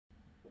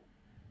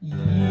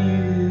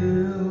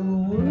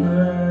You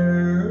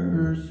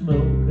were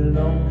smoking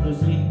on the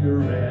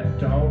cigarette,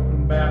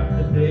 talking about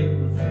the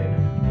devil's head,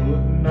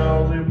 putting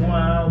all them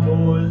wild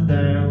boys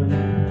down.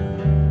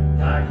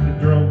 Like the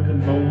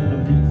drunken Mona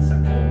Lisa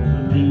on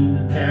the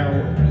leaning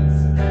tower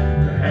piece,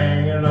 you're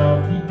hanging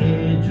off the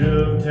edge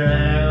of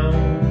town.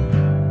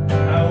 I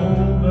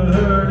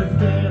overheard a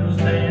scandal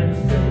stand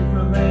to say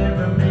from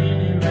every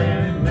mini man,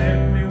 it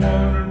left me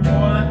wondering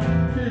what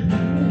to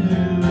do.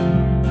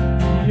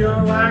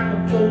 You're like a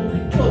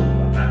fully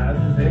clover, I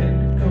just had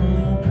to come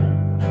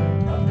home.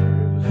 I've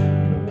never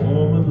seen a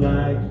woman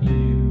like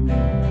you.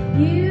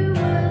 You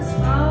was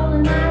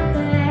falling like the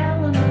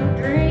Alamo,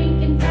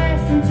 drinking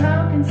fast and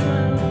talking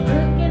slow,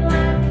 looking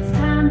like it's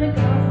time to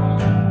go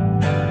home.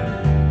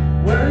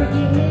 Were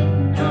you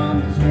hitting on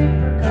the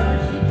stripper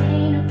 'cause you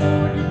can't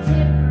afford to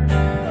tip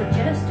her, or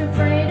just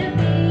afraid of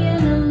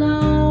being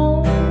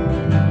alone?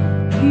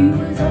 You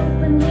was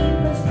openly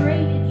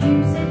frustrated, you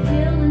said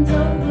killing's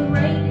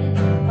overrated,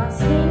 while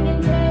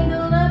singing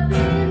Tangled Up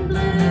in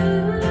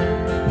Blue.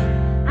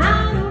 I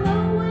don't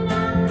know what I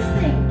was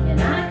thinking,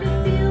 I could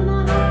feel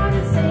my heart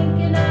is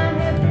sinking. I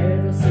have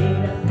never seen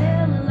a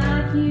fella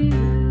like you.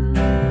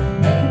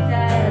 Ain't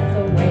that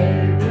the way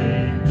we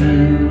do?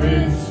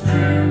 It's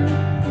true,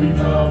 we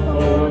fall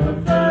for the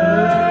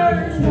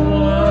first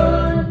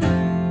one.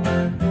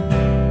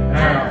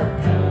 How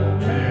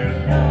come it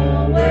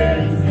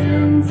always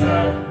ends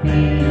up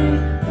being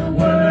the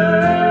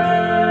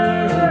worst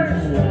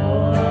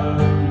one?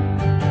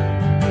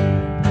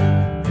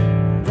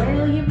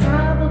 Well, you're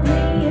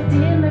probably a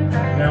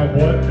Democrat. Now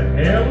what the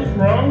hell is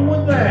wrong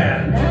with that?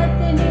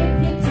 Nothing if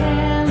you're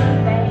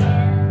Taliban.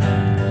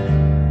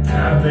 I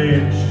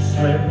bet you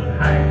slept with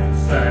half the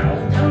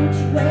South. Don't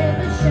you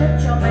ever shut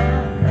your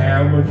mouth.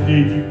 How much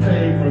did you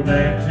pay for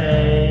that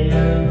tan?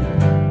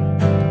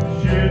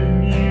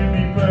 Shouldn't you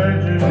be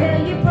purging? Well,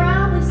 you're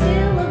probably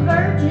still a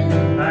virgin.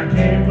 I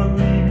can't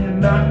believe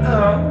you're not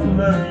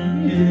all of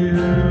you.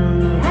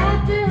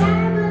 After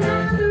having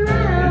another It's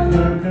round,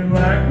 looking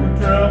like we're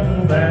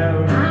trouble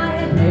bound. I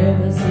have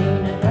never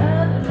seen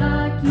another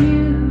like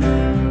you.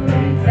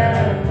 Ain't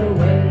that the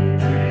way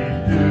We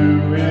do,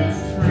 it's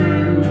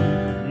true.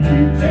 You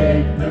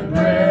take the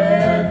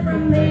breath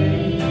from me.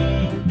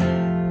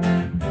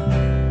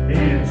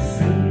 It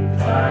seems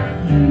like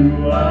you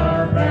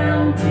are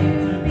bound to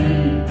be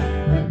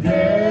the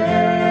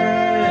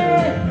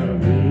death of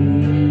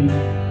me.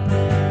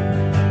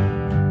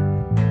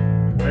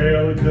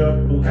 Well, a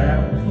couple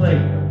hours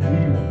later, we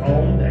were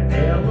on the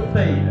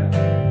elevator,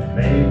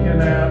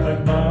 making out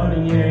like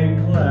Bonnie and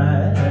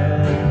Clyde,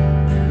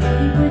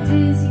 We were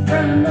dizzy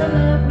from the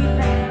love we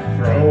found,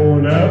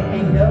 throwing up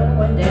and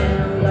going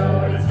down,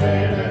 Lord, it's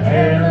been a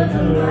hell of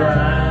a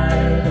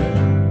ride.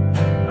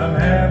 I'm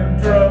having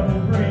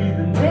trouble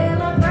breathing.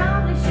 Well, I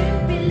probably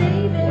should be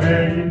leaving.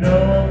 Well, you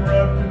know I'm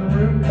rough and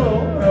rude for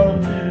all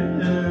you.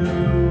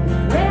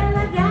 Well,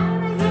 I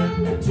gotta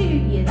hand it to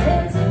you,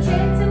 there's a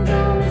chance I'm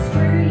gonna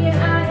screw you. I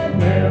have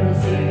never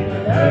seen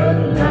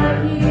another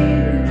like you.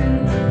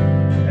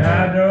 I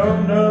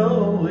don't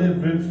know if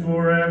it's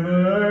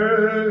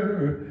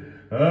forever,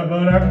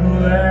 but I'm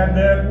glad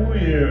that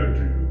we're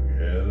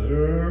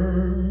together.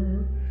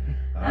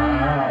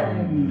 I'm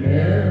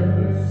never